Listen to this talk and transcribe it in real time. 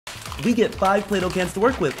we get 5 Play-Doh cans to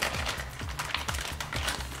work with.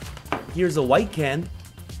 Here's a white can,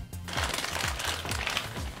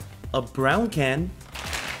 a brown can,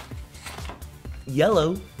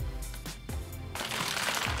 yellow,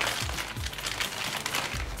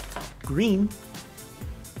 green,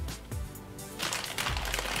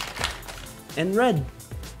 and red.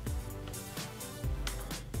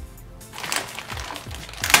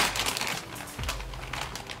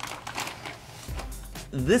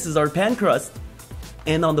 This is our pan crust,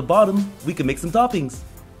 and on the bottom we can make some toppings.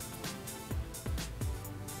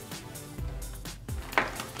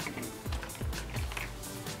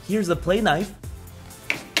 Here's a play knife,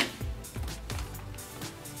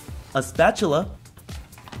 a spatula,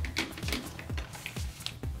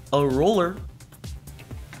 a roller,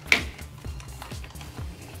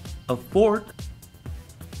 a fork,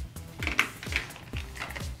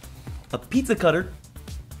 a pizza cutter,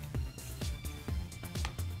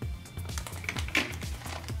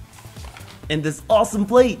 and this awesome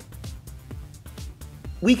plate.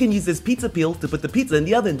 We can use this pizza peel to put the pizza in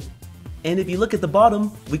the oven. And if you look at the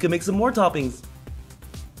bottom, we can make some more toppings.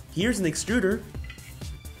 Here's an extruder.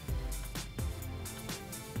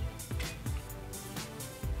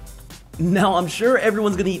 Now I'm sure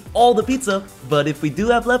everyone's gonna eat all the pizza, but if we do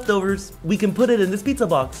have leftovers, we can put it in this pizza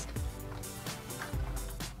box.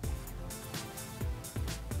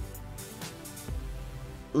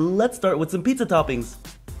 Let's start with some pizza toppings.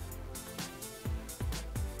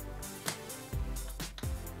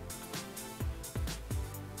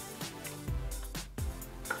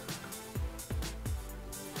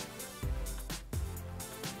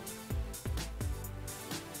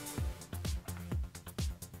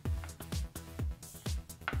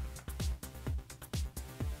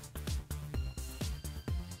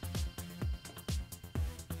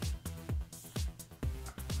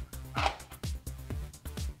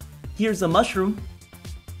 Here's a mushroom.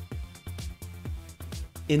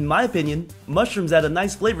 In my opinion, mushrooms add a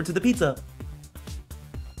nice flavor to the pizza.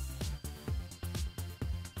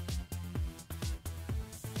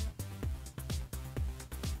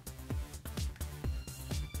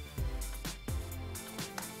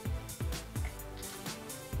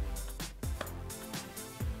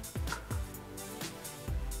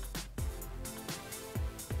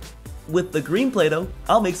 With the green Play-Doh,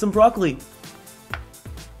 I'll make some broccoli.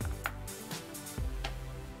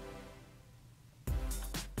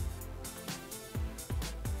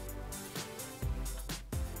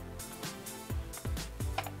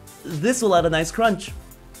 This will add a nice crunch.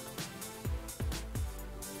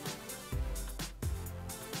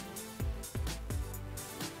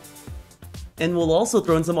 And we'll also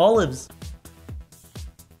throw in some olives.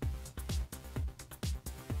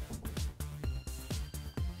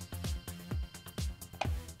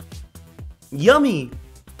 Yummy!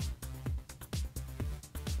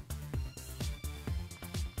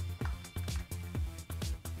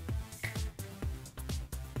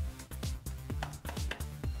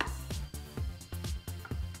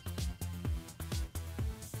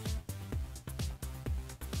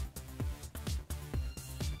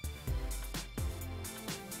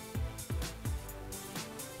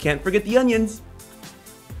 Can't forget the onions.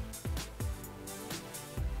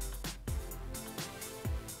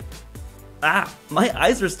 Ah, my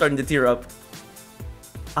eyes are starting to tear up.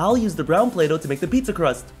 I'll use the brown Play-Doh to make the pizza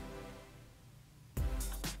crust.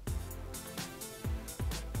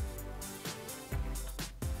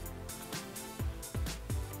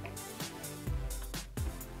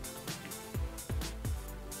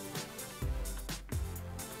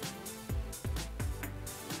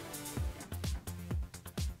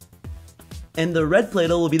 And the red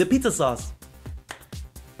Play-Doh will be the pizza sauce.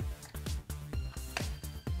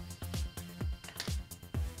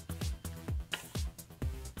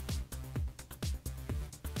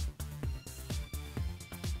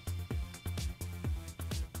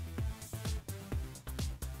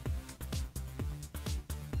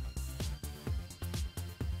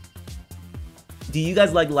 Do you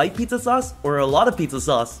guys like light pizza sauce or a lot of pizza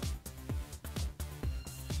sauce?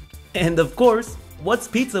 And of course, what's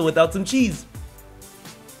pizza without some cheese?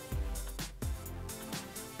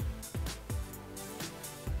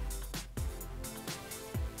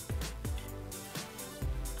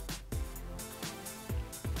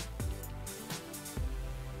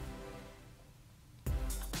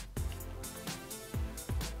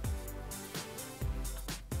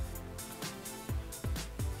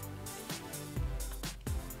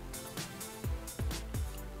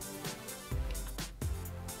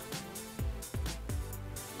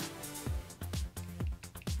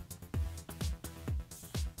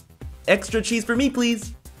 Extra cheese for me,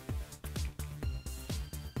 please.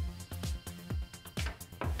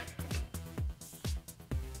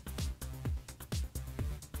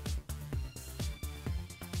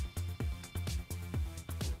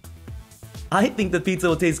 I think the pizza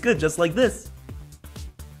will taste good just like this.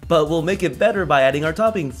 But we'll make it better by adding our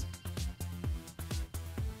toppings.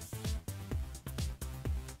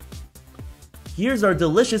 Here's our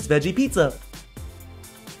delicious veggie pizza.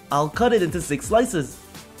 I'll cut it into 6 slices.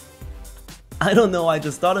 I don't know why I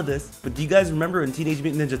just thought of this, but do you guys remember in Teenage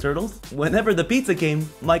Mutant Ninja Turtles? Whenever the pizza came,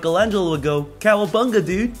 Michelangelo would go, "Cowabunga,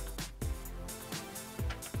 dude!"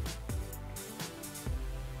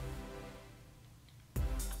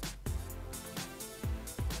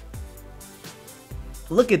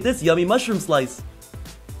 Look at this yummy mushroom slice.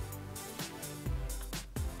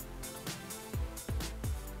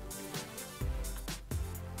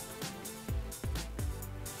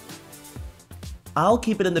 I'll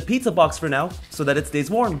keep it in the pizza box for now, so that it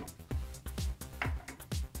stays warm.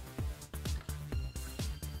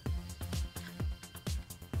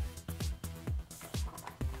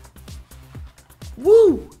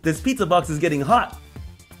 Woo! This pizza box is getting hot.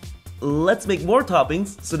 Let's make more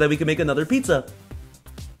toppings so that we can make another pizza.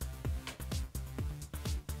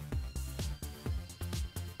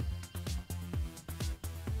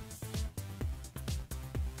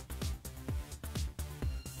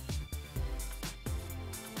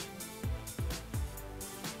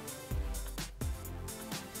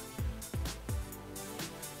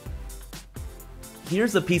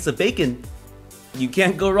 Here's a piece of bacon. You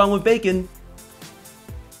can't go wrong with bacon.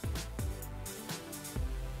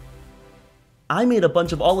 I made a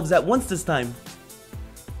bunch of olives at once this time.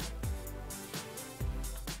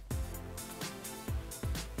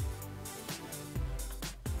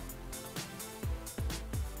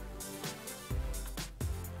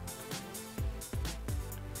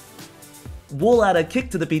 We'll add a kick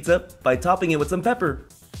to the pizza by topping it with some pepper.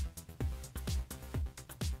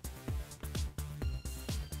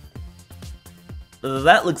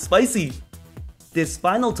 That looks spicy. This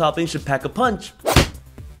final topping should pack a punch.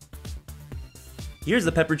 Here's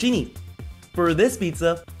a peppercini. For this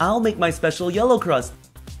pizza, I'll make my special yellow crust.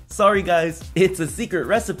 Sorry guys, it's a secret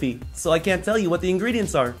recipe, so I can't tell you what the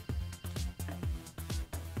ingredients are.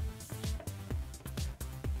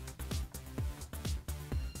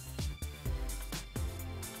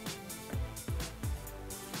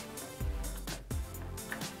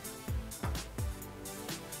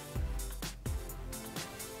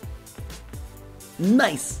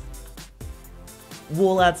 Nice!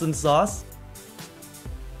 We'll add some sauce.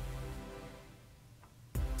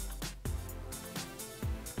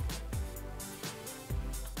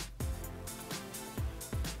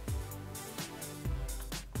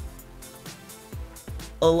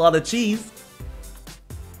 A lot of cheese.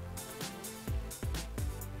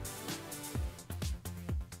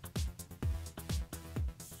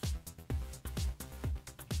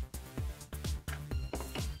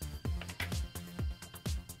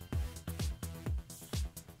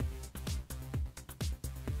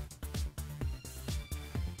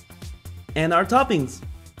 And our toppings.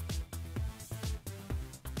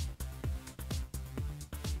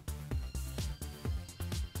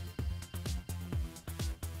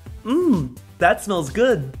 That smells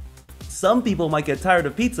good. Some people might get tired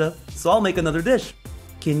of pizza, so I'll make another dish.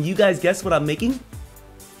 Can you guys guess what I'm making?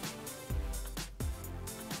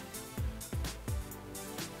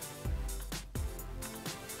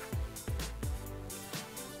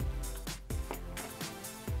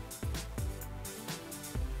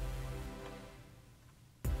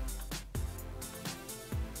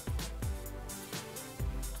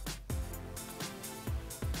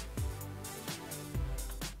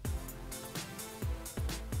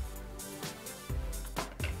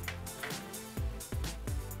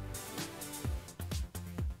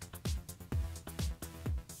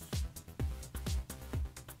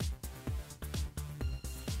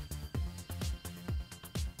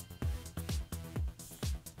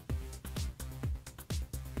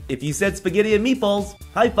 If you said spaghetti and meatballs,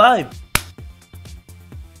 high five!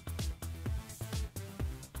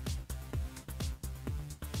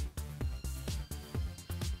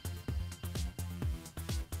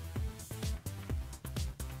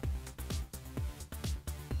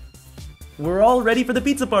 We're all ready for the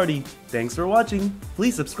pizza party! Thanks for watching!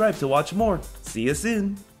 Please subscribe to watch more. See you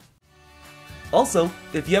soon! Also,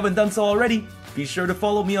 if you haven't done so already, be sure to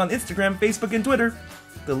follow me on Instagram, Facebook, and Twitter.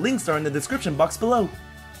 The links are in the description box below.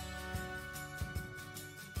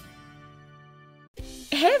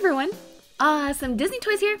 Hey everyone! Some Disney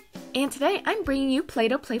Toys here, and today I'm bringing you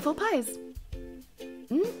Play-Doh Playful Pies.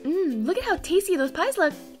 Look at how tasty those pies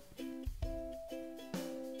look!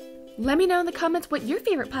 Let me know in the comments what your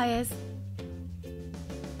favorite pie is.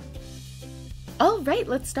 Alright,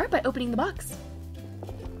 let's start by opening the box.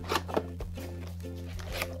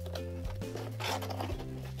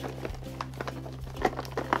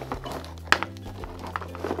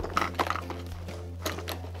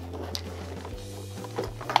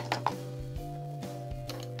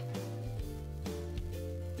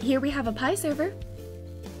 Here we have a pie server,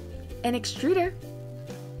 an extruder,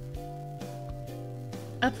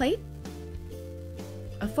 a plate,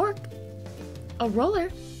 a fork, a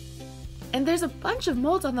roller, and there's a bunch of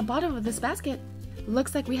molds on the bottom of this basket.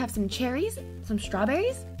 Looks like we have some cherries, some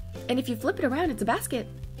strawberries, and if you flip it around, it's a basket.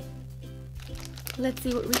 Let's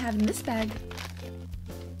see what we have in this bag.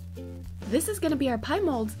 This is going to be our pie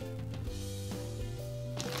mold.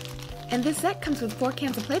 And this set comes with 4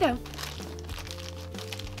 cans of Play-Doh.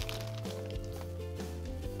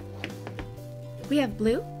 We have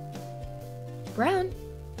blue, brown,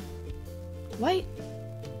 white,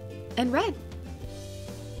 and red.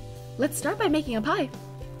 Let's start by making a pie.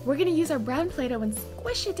 We're going to use our brown Play-Doh and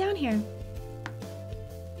squish it down here.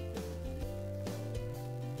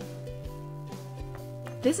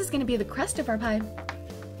 This is going to be the crust of our pie.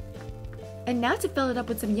 And now to fill it up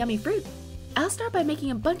with some yummy fruit, I'll start by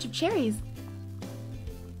making a bunch of cherries.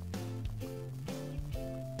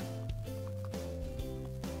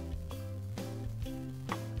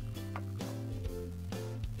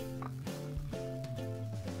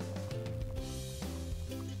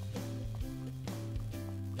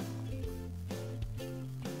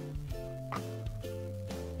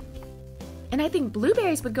 And I think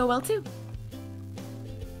blueberries would go well too.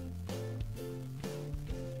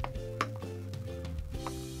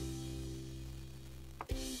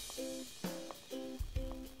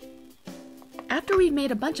 After we've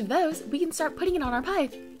made a bunch of those, we can start putting it on our pie.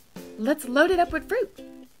 Let's load it up with fruit.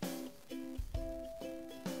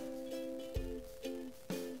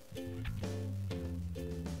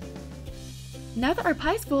 Now that our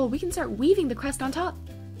pie's full, we can start weaving the crust on top.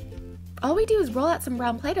 All we do is roll out some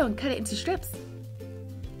brown Play-Doh and cut it into strips.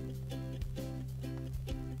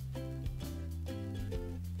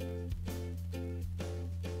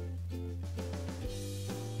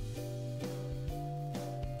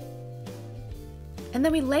 And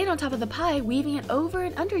then we lay it on top of the pie, weaving it over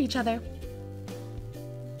and under each other.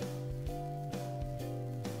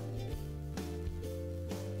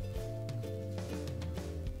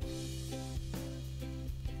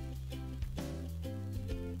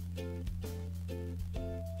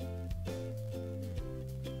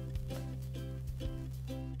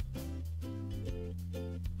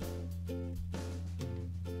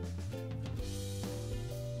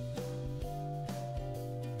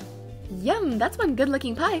 Yum, that's one good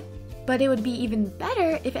looking pie. But it would be even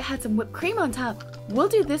better if it had some whipped cream on top. We'll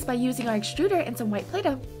do this by using our extruder and some white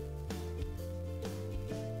Play-Doh.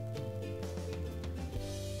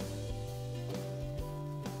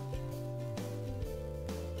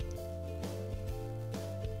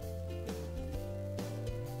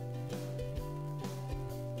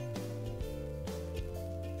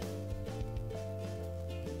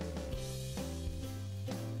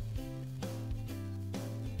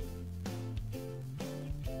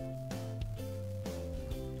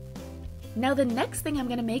 Now the next thing I'm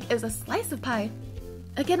going to make is a slice of pie.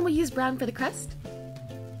 Again, we'll use brown for the crust.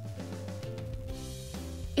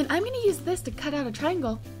 And I'm going to use this to cut out a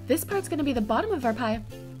triangle. This part's going to be the bottom of our pie.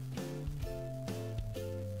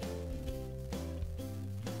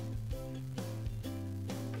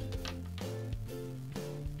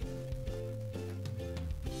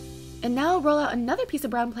 And now I'll roll out another piece of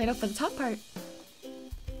brown Play-Doh for the top part.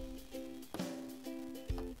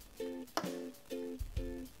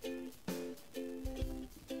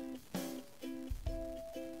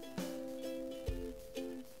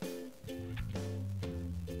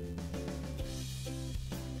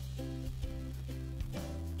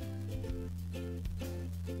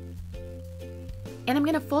 And I'm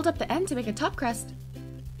going to fold up the end to make a top crust.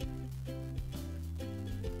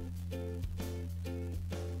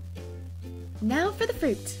 Now for the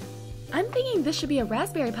fruit. I'm thinking this should be a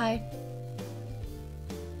raspberry pie.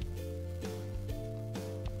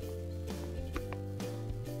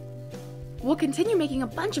 We'll continue making a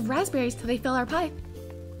bunch of raspberries till they fill our pie.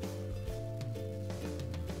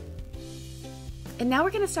 And now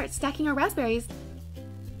we're going to start stacking our raspberries.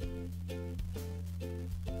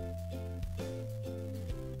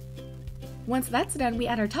 Once that's done, we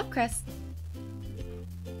add our top crust.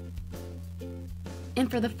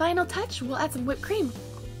 And for the final touch, we'll add some whipped cream.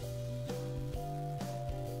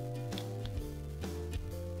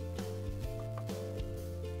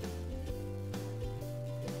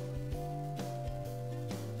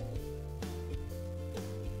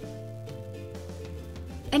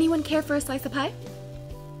 Anyone care for a slice of pie?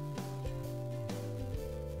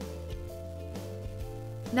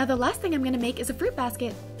 Now the last thing I'm going to make is a fruit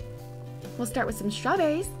basket. We'll start with some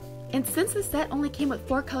strawberries, and since the set only came with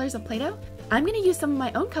 4 colors of Play-Doh, I'm going to use some of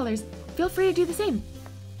my own colors. Feel free to do the same.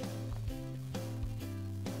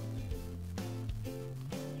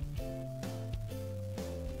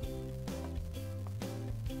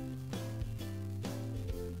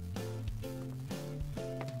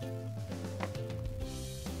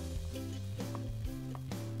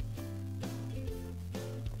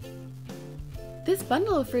 This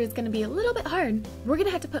bundle of fruit is going to be a little bit hard. We're going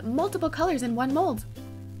to have to put multiple colors in one mold.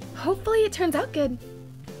 Hopefully it turns out good.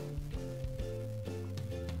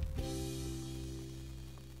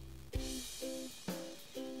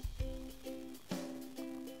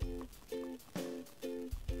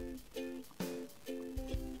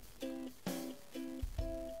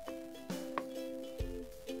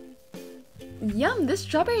 Yum, this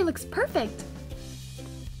strawberry looks perfect.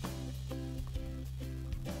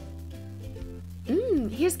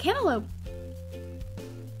 Here's cantaloupe.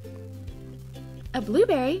 A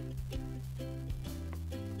blueberry.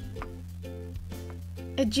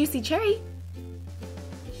 A juicy cherry.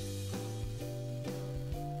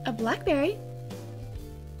 A blackberry.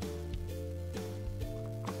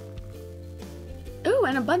 Ooh,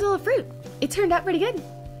 and a bundle of fruit. It turned out pretty good.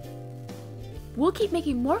 We'll keep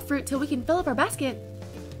making more fruit till we can fill up our basket.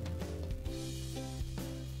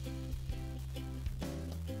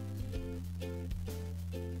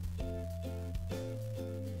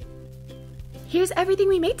 Here's everything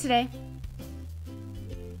we made today.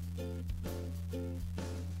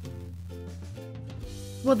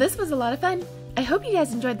 Well, this was a lot of fun. I hope you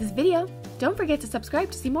guys enjoyed this video. Don't forget to subscribe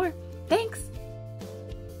to see more. Thanks!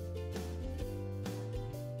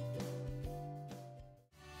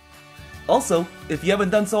 Also, if you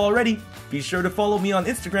haven't done so already, be sure to follow me on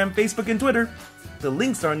Instagram, Facebook, and Twitter. The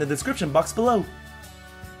links are in the description box below.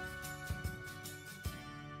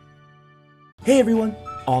 Hey everyone,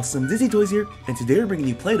 Awesome Disney Toys here, and today we're bringing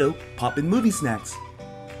you Play-Doh Pop-In Movie Snacks.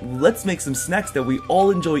 Let's make some snacks that we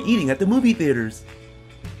all enjoy eating at the movie theaters.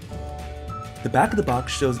 The back of the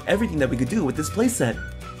box shows everything that we could do with this playset.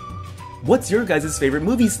 What's your guys' favorite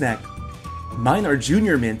movie snack? Mine are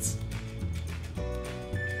Junior Mints.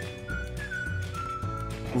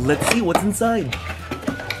 Let's see what's inside.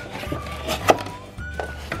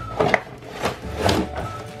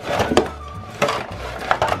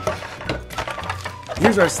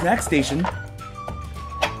 Here's our snack station.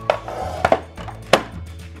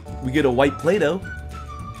 We get a white Play-Doh,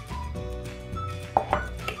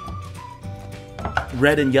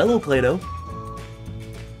 red and yellow Play-Doh,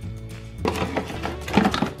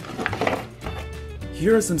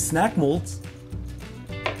 here are some snack molds,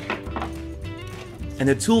 and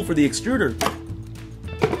a tool for the extruder.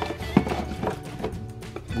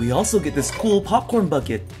 We also get this cool popcorn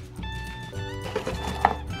bucket.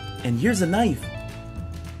 And here's a knife.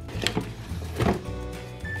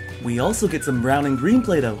 We also get some brown and green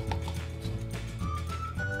Play-Doh.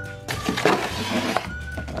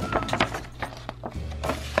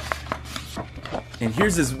 And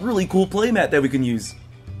here's this really cool playmat that we can use.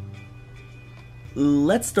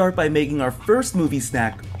 Let's start by making our first movie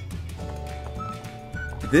snack.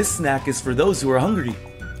 This snack is for those who are hungry.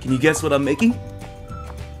 Can you guess what I'm making?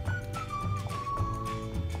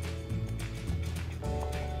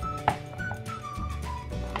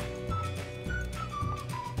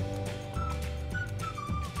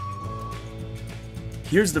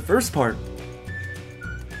 Here's the first part.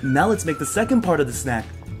 Now let's make the second part of the snack.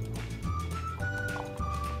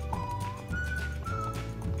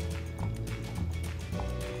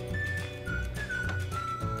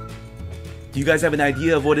 Do you guys have an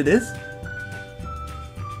idea of what it is?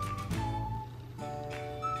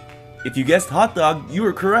 If you guessed hot dog, you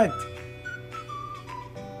were correct.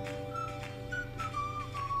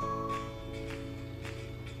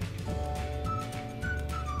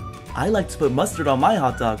 I like to put mustard on my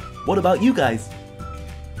hot dog. What about you guys?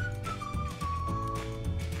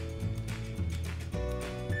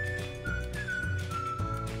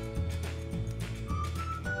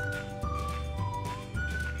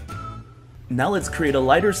 Now let's create a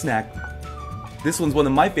lighter snack. This one's one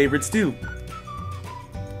of my favorites too.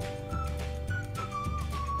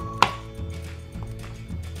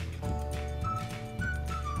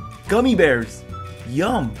 Gummy bears!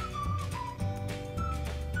 Yum!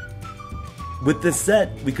 With this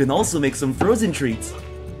set, we can also make some frozen treats.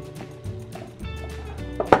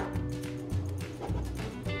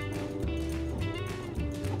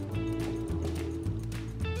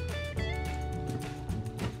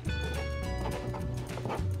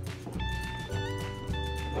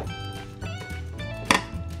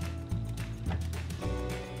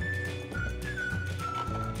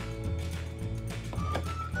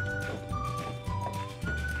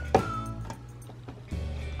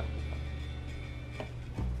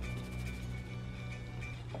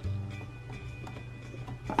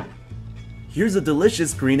 Here's a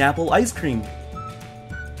delicious green apple ice cream.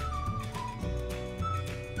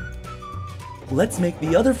 Let's make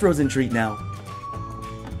the other frozen treat now.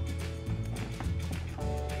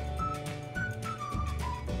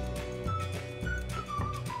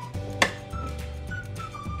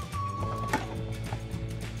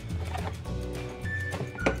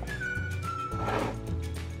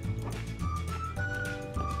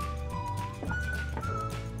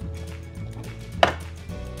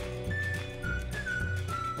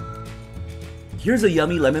 Here's a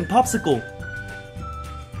yummy lemon popsicle.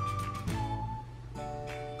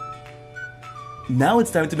 Now it's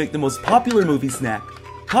time to make the most popular movie snack,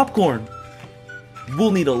 popcorn. We'll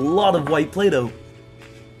need a lot of white Play-Doh.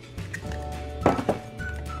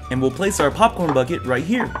 And we'll place our popcorn bucket right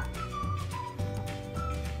here.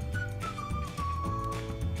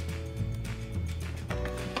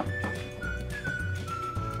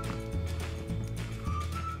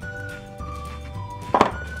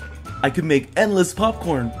 I could make endless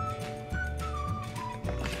popcorn.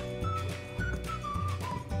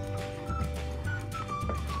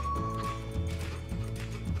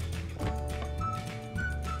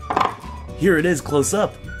 Here it is close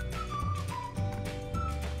up.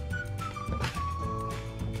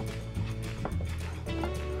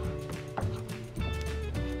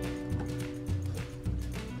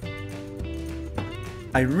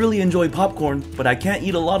 I really enjoy popcorn, but I can't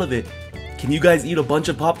eat a lot of it. Can you guys eat a bunch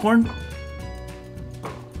of popcorn?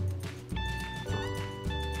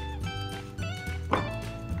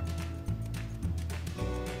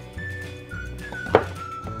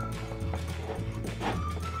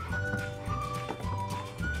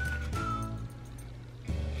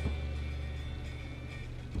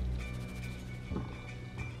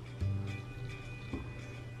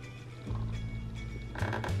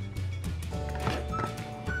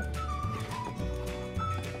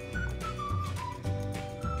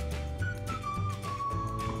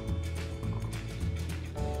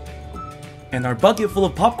 And our bucket full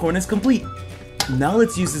of popcorn is complete. Now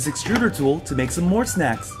let's use this extruder tool to make some more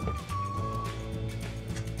snacks.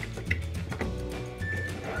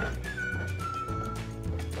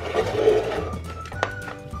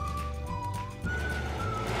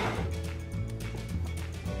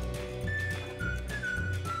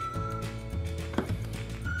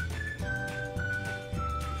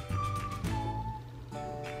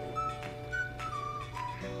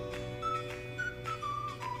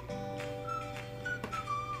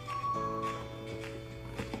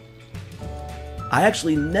 I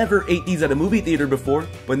actually never ate these at a movie theater before,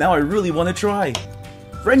 but now I really want to try.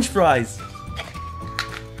 French fries!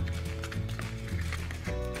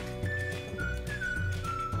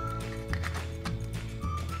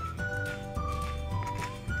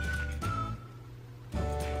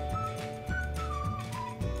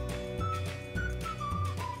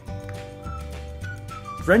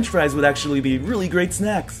 French fries would actually be really great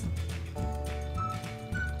snacks.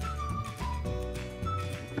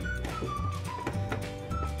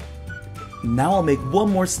 Now I'll make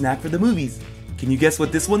one more snack for the movies. Can you guess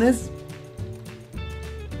what this one is?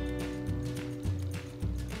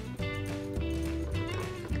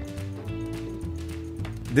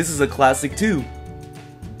 This is a classic too.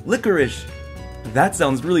 Licorice. That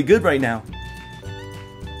sounds really good right now.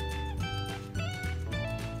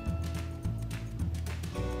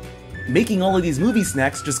 Making all of these movie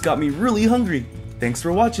snacks just got me really hungry. Thanks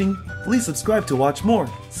for watching. Please subscribe to watch more.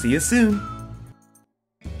 See you soon.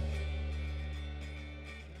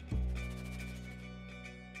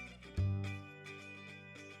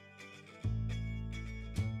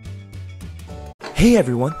 Hey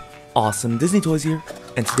everyone, Awesome Disney Toys here,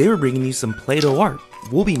 and today we're bringing you some Play-Doh art.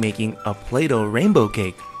 We'll be making a Play-Doh rainbow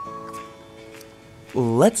cake.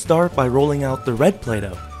 Let's start by rolling out the red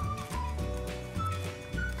Play-Doh.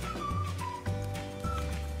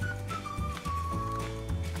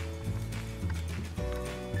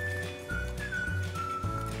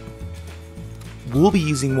 We'll be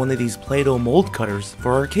using one of these Play-Doh mold cutters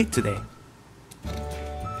for our cake today.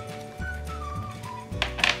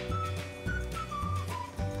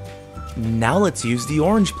 Now let's use the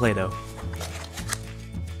orange Play-Doh.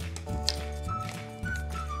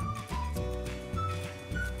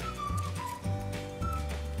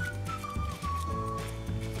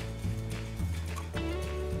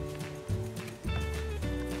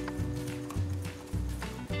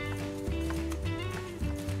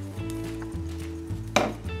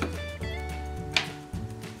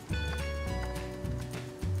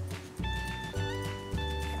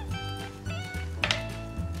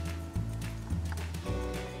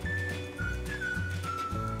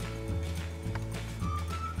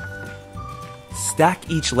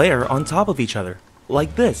 Stack each layer on top of each other,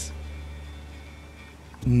 like this.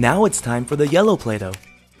 Now it's time for the yellow Play-Doh.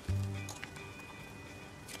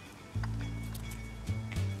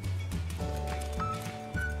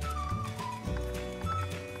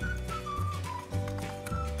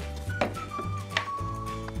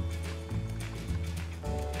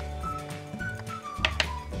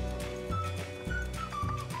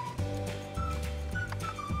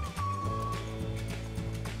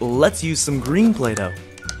 Let's use some green Play-Doh.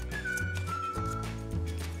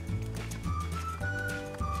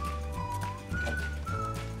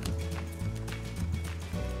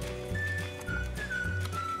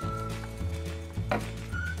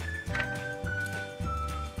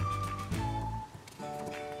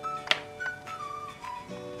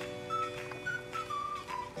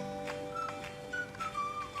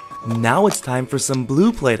 Now it's time for some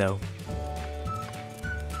blue Play-Doh.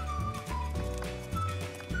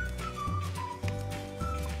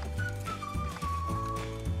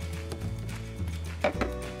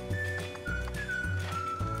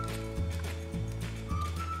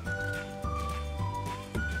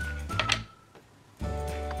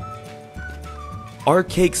 Our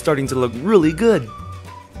cake's starting to look really good.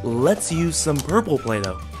 Let's use some purple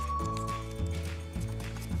Play-Doh.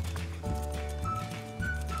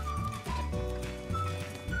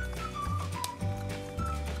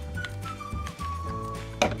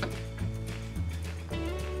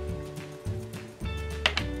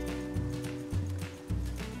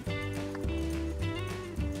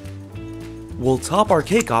 We'll top our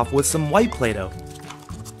cake off with some white Play-Doh.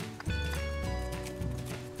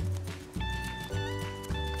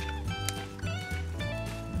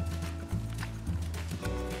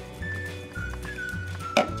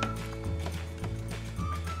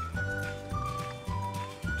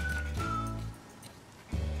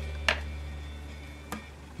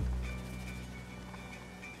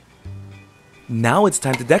 Now it's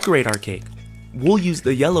time to decorate our cake. We'll use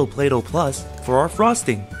the yellow Play-Doh Plus for our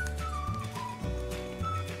frosting.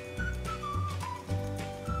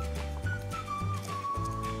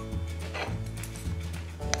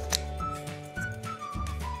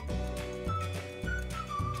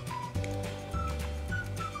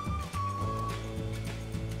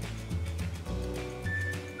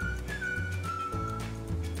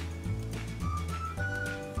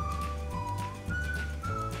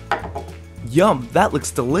 Yum, that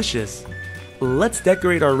looks delicious! Let's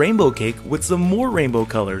decorate our rainbow cake with some more rainbow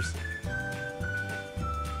colors.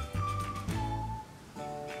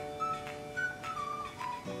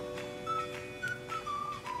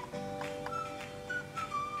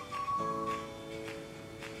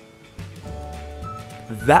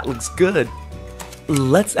 That looks good!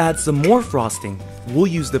 Let's add some more frosting. We'll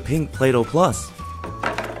use the pink Play-Doh Plus.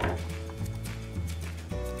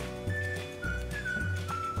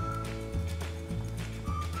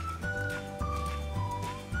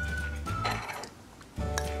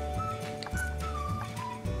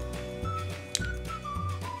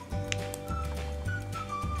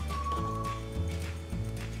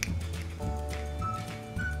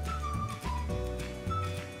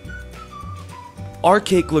 Our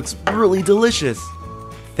cake looks really delicious!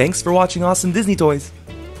 Thanks for watching Awesome Disney Toys!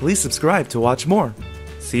 Please subscribe to watch more.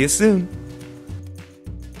 See you soon!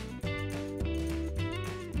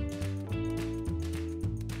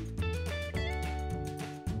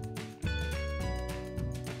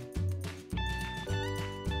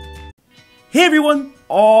 Hey everyone!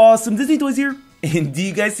 Awesome Disney Toys here! And do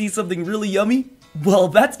you guys see something really yummy? Well,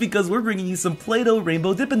 that's because we're bringing you some Play-Doh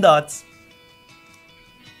Rainbow Dippin' Dots!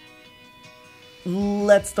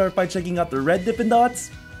 Let's start by checking out the red Dippin' Dots.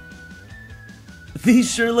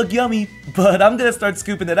 These sure look yummy, but I'm gonna start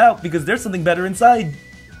scooping it out because there's something better inside.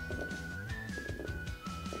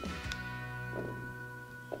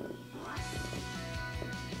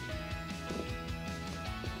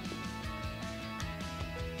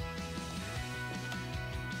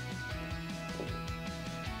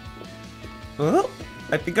 Oh,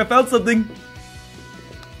 I think I found something.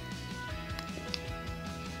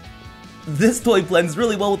 This toy blends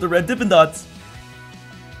really well with the red Dippin' Dots.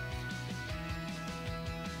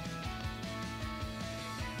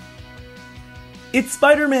 It's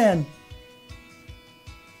Spider-Man!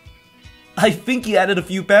 I think he added a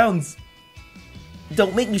few pounds.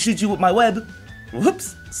 Don't make me shoot you with my web.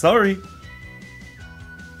 Whoops, sorry.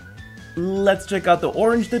 Let's check out the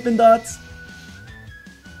orange Dippin' Dots.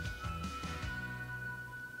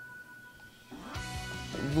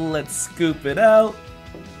 Let's scoop it out.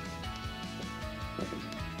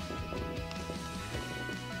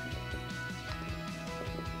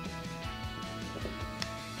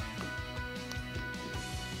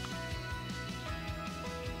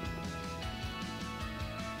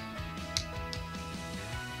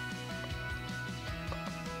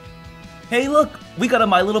 Hey look, we got a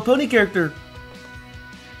My Little Pony character!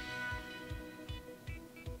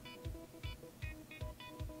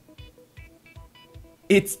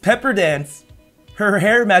 It's Pepper Dance! Her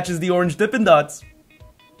hair matches the orange Dippin' Dots.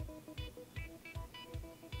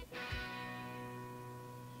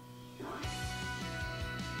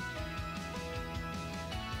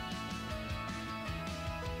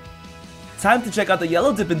 Time to check out the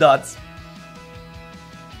yellow Dippin' Dots.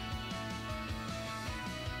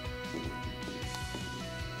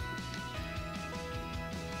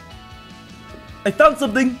 I found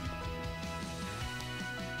something!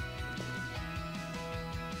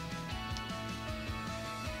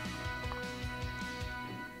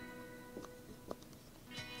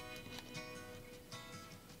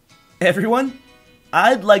 Everyone,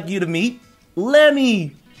 I'd like you to meet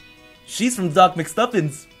Lemmy! She's from Doc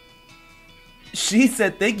McStuffins. She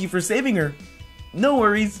said thank you for saving her. No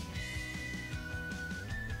worries.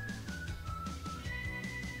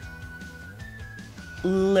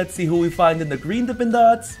 Let's see who we find in the green Dippin'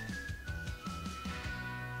 Dots.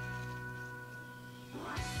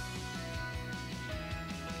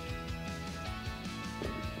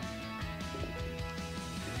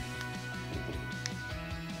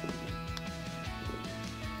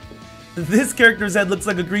 This character's head looks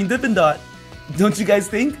like a green Dippin' Dot. Don't you guys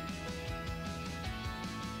think?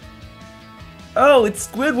 Oh, it's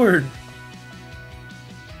Squidward!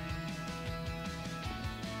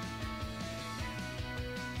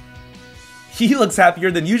 He looks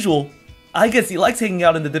happier than usual. I guess he likes hanging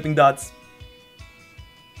out in the Dippin' Dots.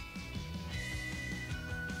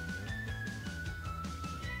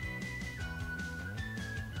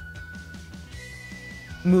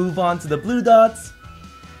 Move on to the blue dots.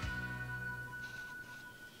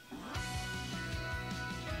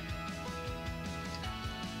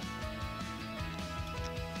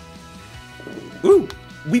 Ooh,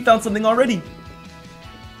 we found something already.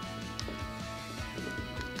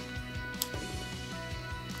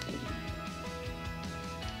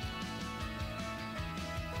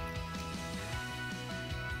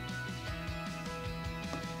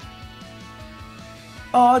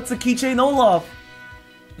 Aw, it's a keychain Olaf.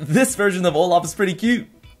 This version of Olaf is pretty cute.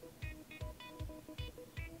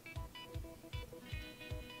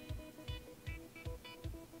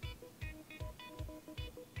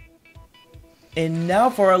 And now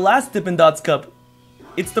for our last Dippin' Dots cup.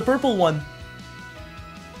 It's the purple one.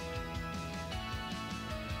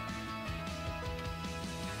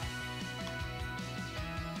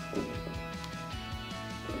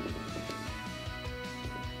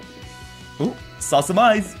 Ooh, saw some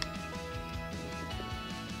eyes.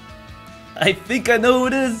 I think I know who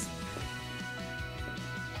it is.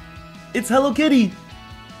 It's Hello Kitty.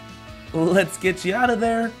 Let's get you out of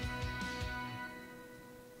there.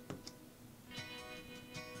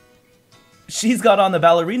 She's got on the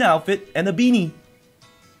ballerina outfit and a beanie.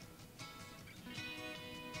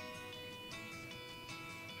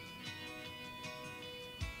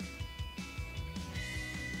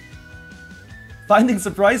 Finding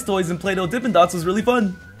surprise toys in Play-Doh Dippin' Dots was really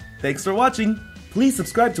fun. Thanks for watching. Please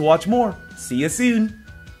subscribe to watch more. See you soon.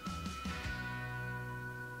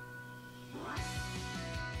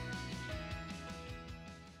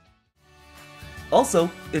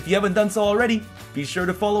 Also, if you haven't done so already, be sure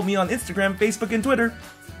to follow me on Instagram, Facebook, and Twitter.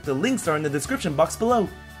 The links are in the description box below.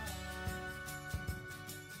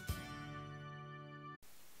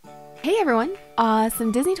 Hey everyone,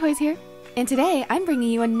 Awesome Disney Toys here, and today I'm bringing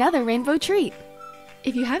you another rainbow treat.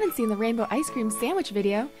 If you haven't seen the rainbow ice cream sandwich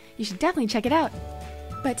video, you should definitely check it out.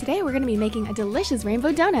 But today we're going to be making a delicious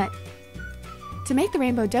rainbow donut. To make the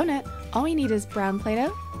rainbow donut, all we need is brown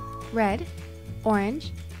Play-Doh, red,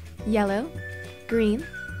 orange, yellow, green,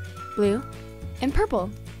 blue, and purple.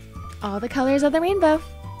 All the colors of the rainbow.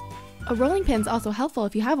 A rolling pin's also helpful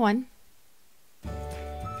if you have one.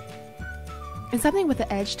 And something with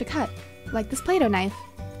the edge to cut, like this Play-Doh knife.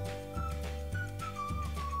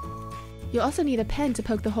 You'll also need a pen to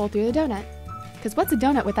poke the hole through the donut, because what's a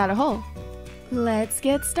donut without a hole? Let's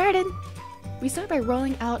get started! We start by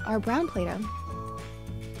rolling out our brown Play-Doh.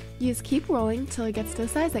 You just keep rolling till it gets to the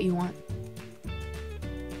size that you want.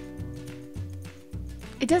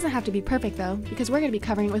 It doesn't have to be perfect though, because we're going to be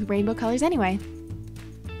covering it with rainbow colors anyway.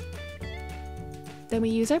 Then we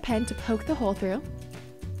use our pen to poke the hole through.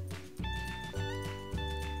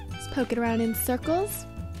 Just poke it around in circles.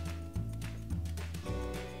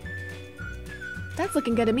 That's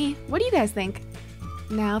looking good to me. What do you guys think?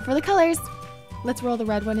 Now for the colors. Let's roll the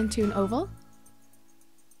red one into an oval.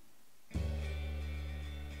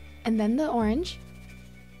 And then the orange.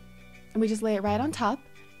 And we just lay it right on top,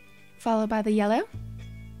 followed by the yellow.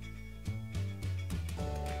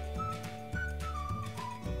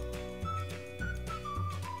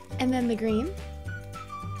 And then the green.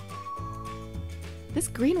 This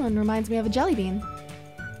green one reminds me of a jelly bean.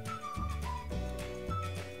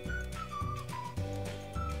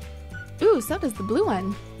 Ooh, so does the blue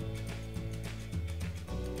one.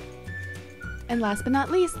 And last but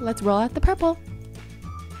not least, let's roll out the purple.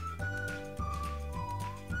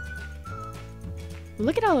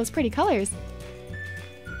 Look at all those pretty colors.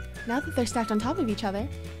 Now that they're stacked on top of each other,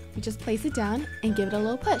 we just place it down and give it a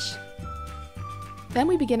little push. Then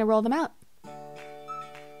we begin to roll them out.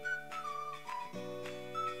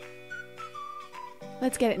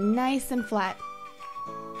 Let's get it nice and flat.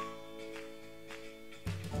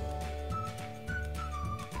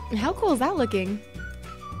 How cool is that looking?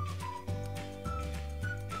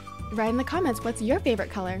 Write in the comments, what's your favorite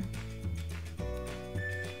color?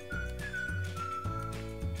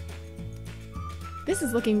 This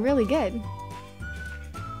is looking really good.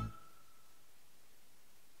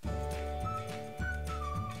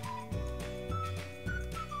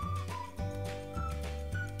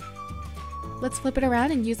 Let's flip it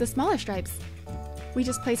around and use the smaller stripes. We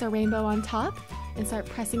just place our rainbow on top and start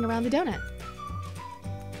pressing around the donut.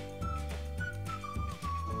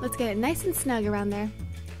 Let's get it nice and snug around there.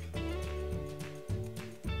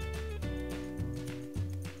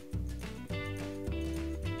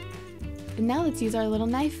 And now let's use our little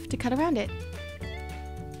knife to cut around it.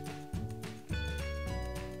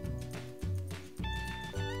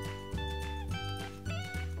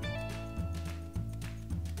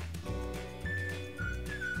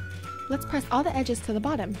 Let's press all the edges to the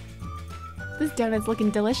bottom. This donut's looking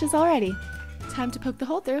delicious already. Time to poke the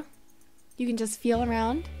hole through. You can just feel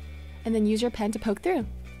around and then use your pen to poke through.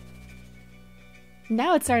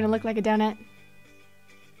 Now it's starting to look like a donut.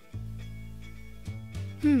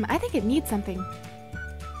 I think it needs something.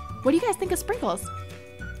 What do you guys think of sprinkles?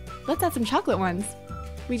 Let's add some chocolate ones.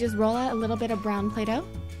 We just roll out a little bit of brown Play-Doh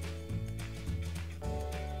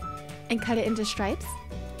and cut it into stripes.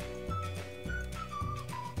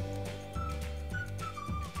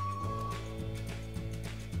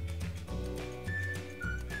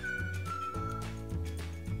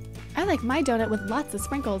 I like my donut with lots of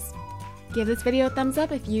sprinkles. Give this video a thumbs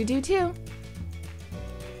up if you do too.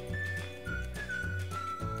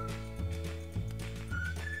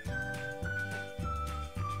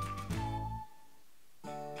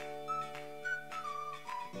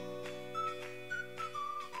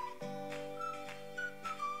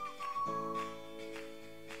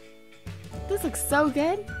 This looks so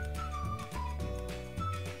good.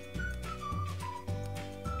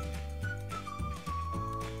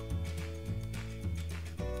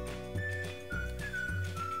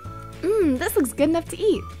 This looks good enough to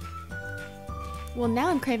eat. Well, now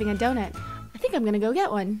I'm craving a donut. I think I'm gonna go get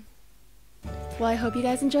one. Well, I hope you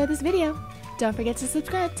guys enjoyed this video. Don't forget to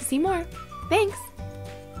subscribe to see more. Thanks!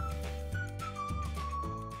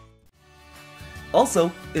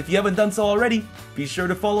 Also, if you haven't done so already, be sure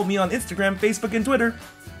to follow me on Instagram, Facebook, and Twitter.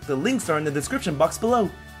 The links are in the description box below.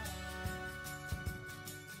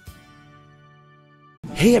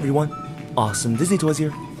 Hey everyone, Awesome Disney Toys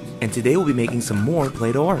here, and today we'll be making some more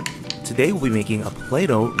Play-Doh art. Today we'll be making a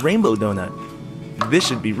Play-Doh rainbow donut. This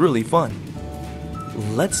should be really fun.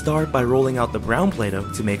 Let's start by rolling out the brown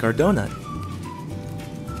Play-Doh to make our donut.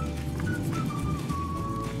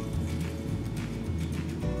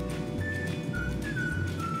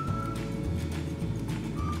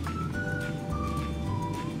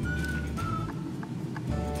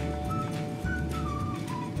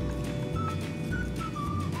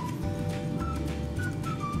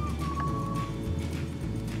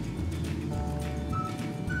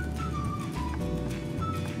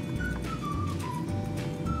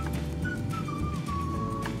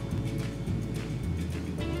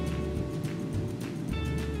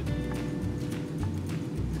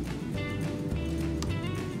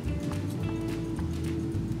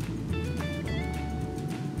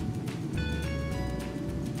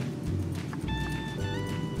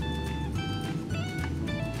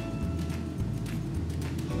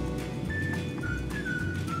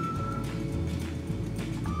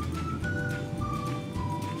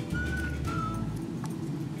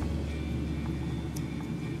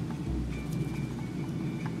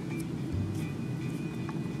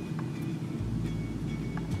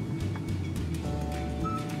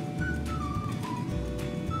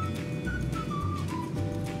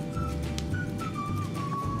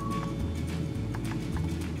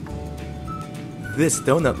 This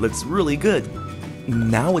donut looks really good.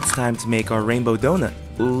 Now it's time to make our rainbow donut.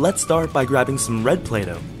 Let's start by grabbing some red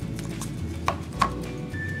Play-Doh.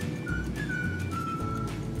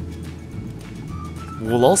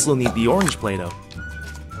 We'll also need the orange Play-Doh.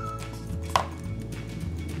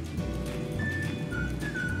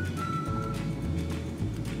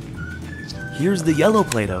 Here's the yellow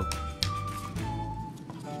Play-Doh.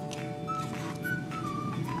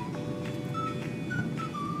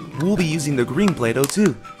 We'll be using the green Play-Doh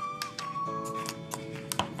too.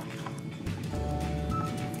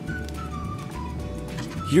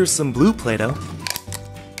 Here's some blue Play-Doh.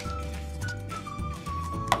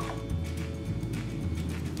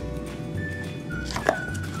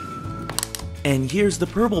 And here's the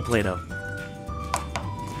purple Play-Doh.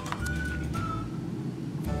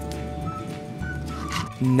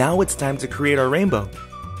 Now it's time to create our rainbow.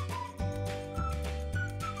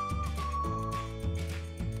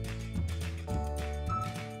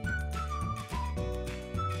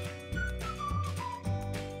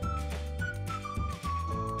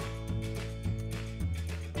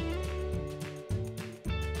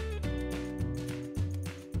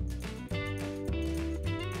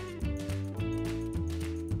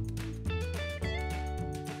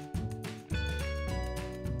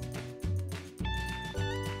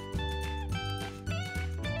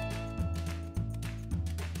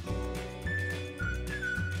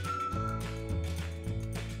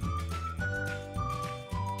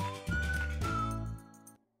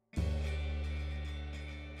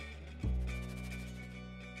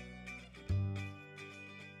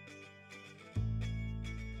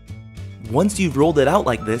 Once you've rolled it out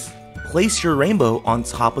like this, place your rainbow on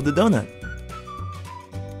top of the donut.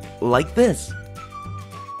 Like this.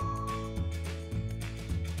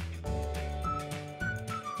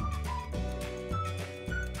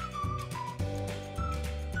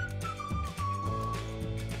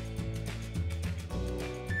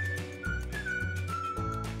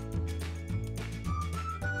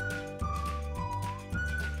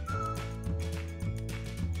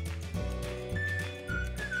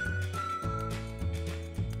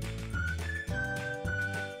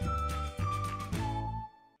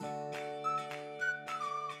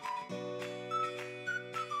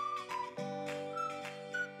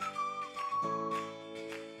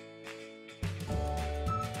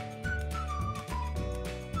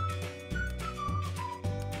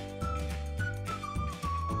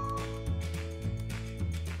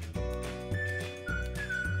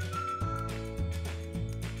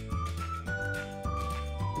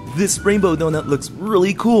 This rainbow donut looks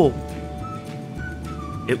really cool.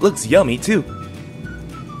 It looks yummy too.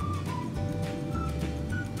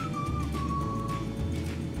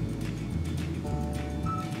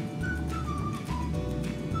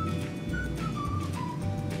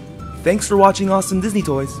 Thanks for watching Awesome Disney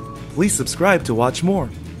Toys. Please subscribe to watch more.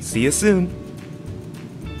 See you soon.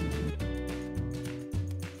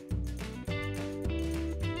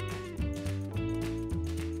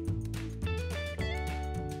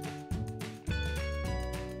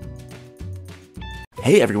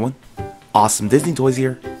 Hey everyone, Awesome Disney Toys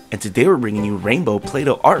here, and today we're bringing you rainbow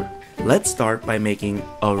Play-Doh art. Let's start by making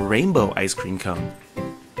a rainbow ice cream cone.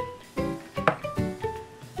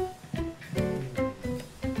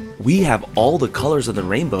 We have all the colors of the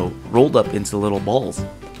rainbow rolled up into little balls.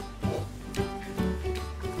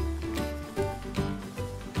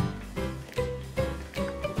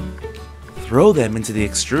 Throw them into the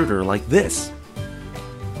extruder like this.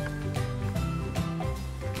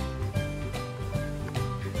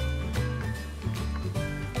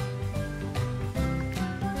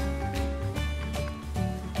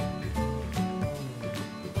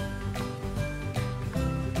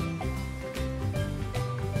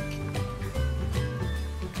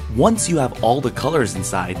 Once you have all the colors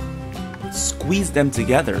inside, squeeze them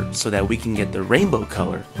together so that we can get the rainbow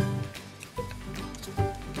color.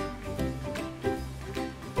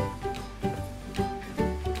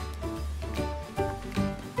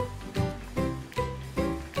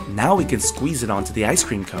 Now we can squeeze it onto the ice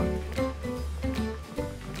cream cone.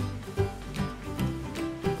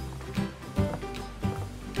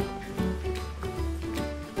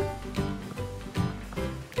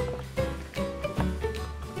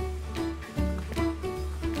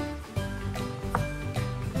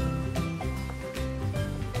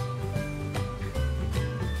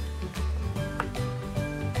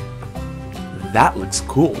 That looks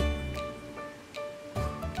cool.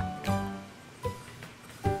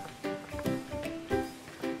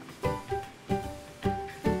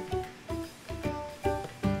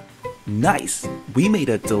 Nice! We made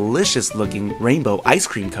a delicious looking rainbow ice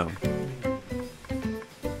cream cone.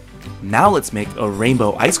 Now let's make a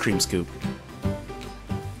rainbow ice cream scoop.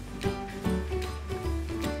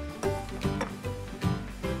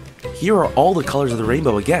 Here are all the colors of the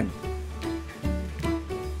rainbow again.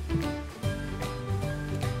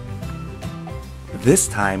 This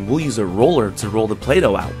time, we'll use a roller to roll the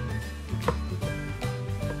Play-Doh out.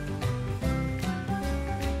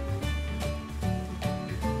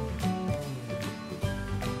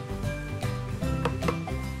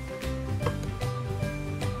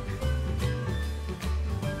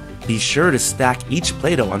 Be sure to stack each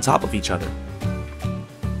Play-Doh on top of each other.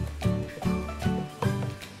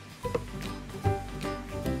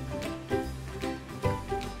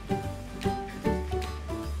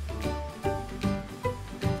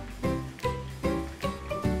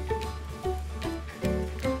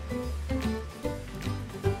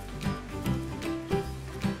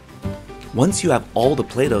 Once you have all the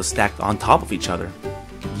Play-Doh stacked on top of each other,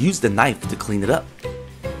 use the knife to clean it up.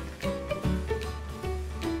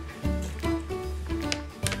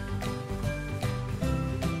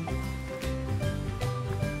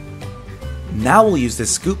 Now we'll use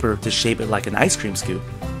this scooper to shape it like an ice cream scoop.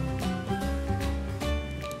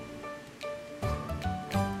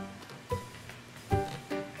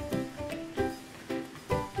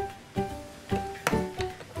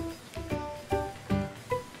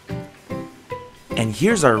 And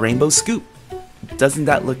here's our rainbow scoop. Doesn't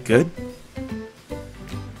that look good?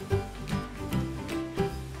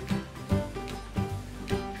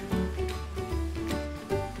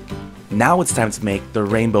 Now it's time to make the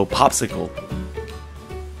rainbow popsicle.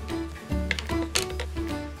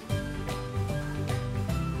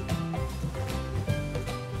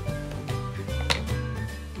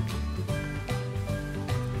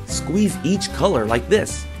 Squeeze each color like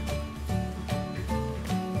this.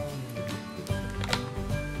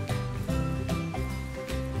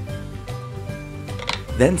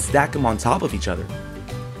 Then stack them on top of each other.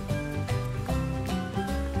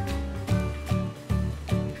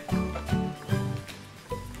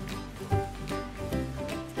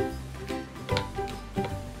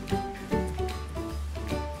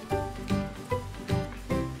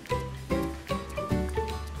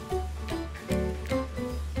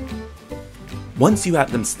 Once you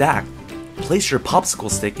have them stacked, place your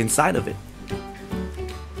popsicle stick inside of it.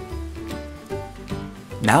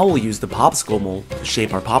 Now we'll use the popsicle mold to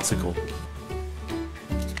shape our popsicle.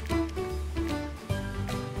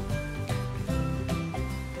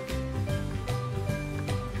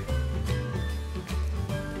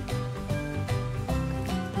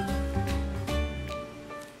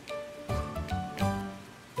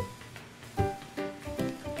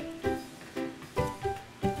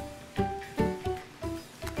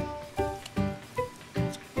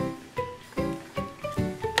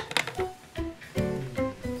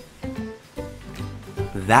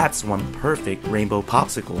 That's one perfect rainbow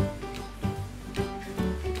popsicle.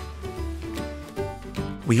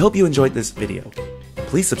 We hope you enjoyed this video.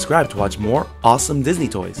 Please subscribe to watch more awesome Disney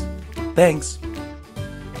toys. Thanks!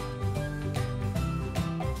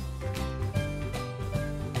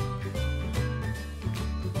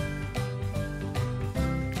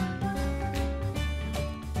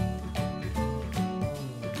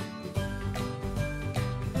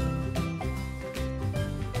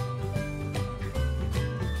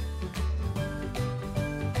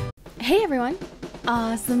 Hey everyone!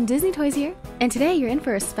 Awesome Disney Toys here, and today you're in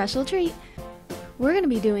for a special treat. We're going to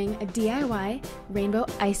be doing a DIY rainbow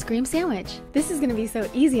ice cream sandwich. This is going to be so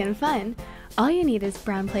easy and fun. All you need is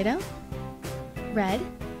brown Play-Doh, red,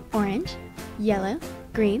 orange, yellow,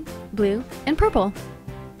 green, blue, and purple.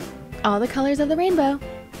 All the colors of the rainbow,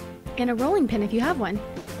 and a rolling pin if you have one.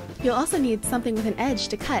 You'll also need something with an edge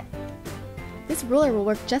to cut. This ruler will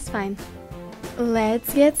work just fine.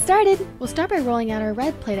 Let's get started! We'll start by rolling out our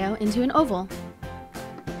red Play-Doh into an oval.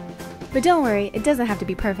 But don't worry, it doesn't have to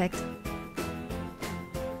be perfect.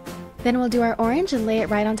 Then we'll do our orange and lay it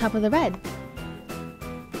right on top of the red.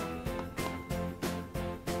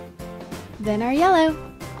 Then our yellow.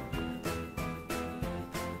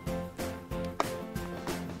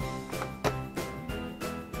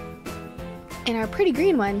 And our pretty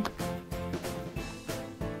green one.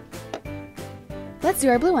 Let's do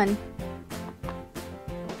our blue one.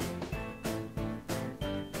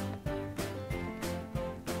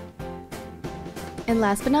 And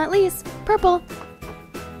last but not least, purple.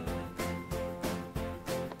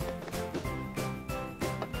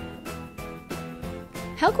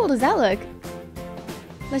 How cool does that look?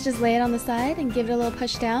 Let's just lay it on the side and give it a little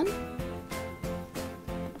push down.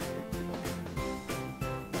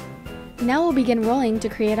 Now we'll begin rolling to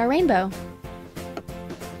create our rainbow.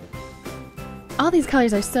 All these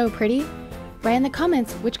colors are so pretty. Write in the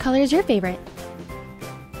comments which color is your favorite.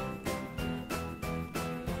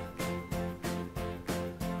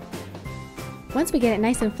 Once we get it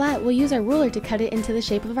nice and flat, we'll use our ruler to cut it into the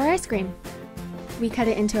shape of our ice cream. We cut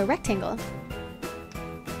it into a rectangle.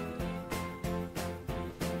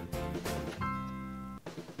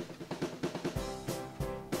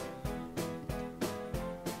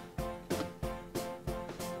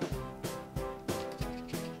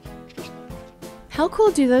 How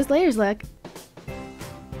cool do those layers look?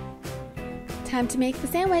 Time to make the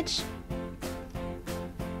sandwich.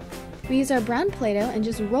 We use our brown Play-Doh and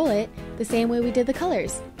just roll it the same way we did the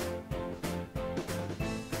colors.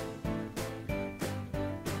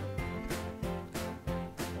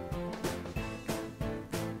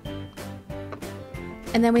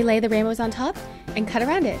 And then we lay the rainbows on top and cut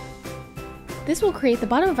around it. This will create the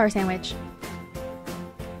bottom of our sandwich.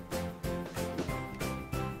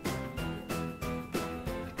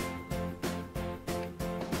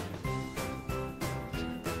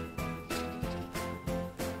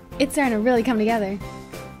 It's starting to really come together.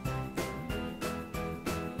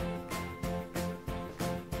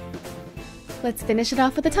 Let's finish it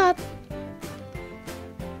off with the top.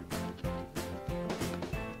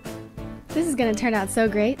 This is gonna turn out so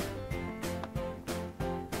great.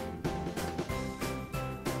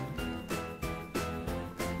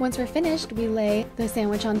 Once we're finished, we lay the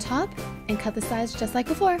sandwich on top and cut the sides just like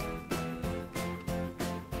before.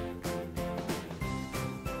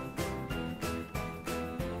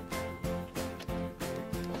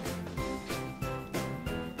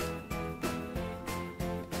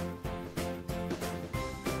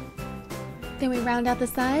 Then we round out the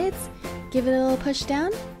sides, give it a little push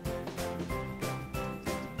down.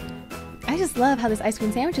 I just love how this ice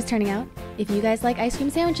cream sandwich is turning out. If you guys like ice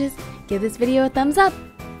cream sandwiches, give this video a thumbs up.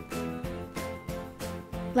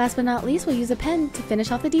 Last but not least, we'll use a pen to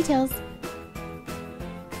finish off the details.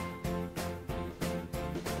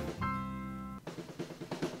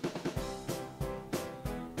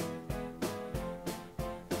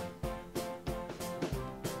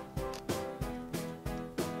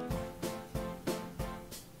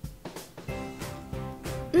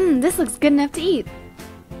 This looks good enough to eat.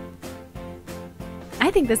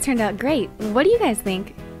 I think this turned out great. What do you guys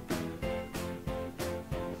think?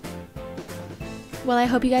 Well, I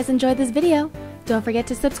hope you guys enjoyed this video. Don't forget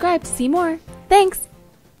to subscribe to see more. Thanks!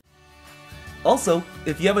 Also,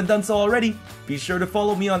 if you haven't done so already, be sure to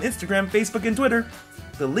follow me on Instagram, Facebook, and Twitter.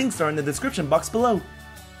 The links are in the description box below.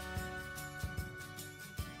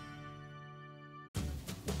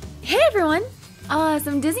 Hey everyone!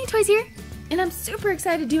 Some Disney Toys here, and I'm super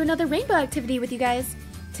excited to do another rainbow activity with you guys.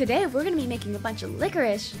 Today we're going to be making a bunch of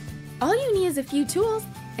licorice. All you need is a few tools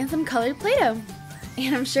and some colored Play-Doh.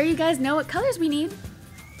 And I'm sure you guys know what colors we need.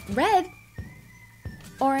 Red,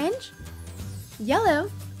 orange, yellow,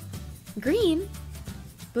 green,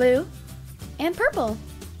 blue, and purple.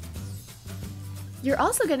 You're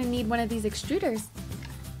also going to need one of these extruders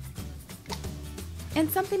and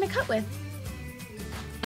something to cut with.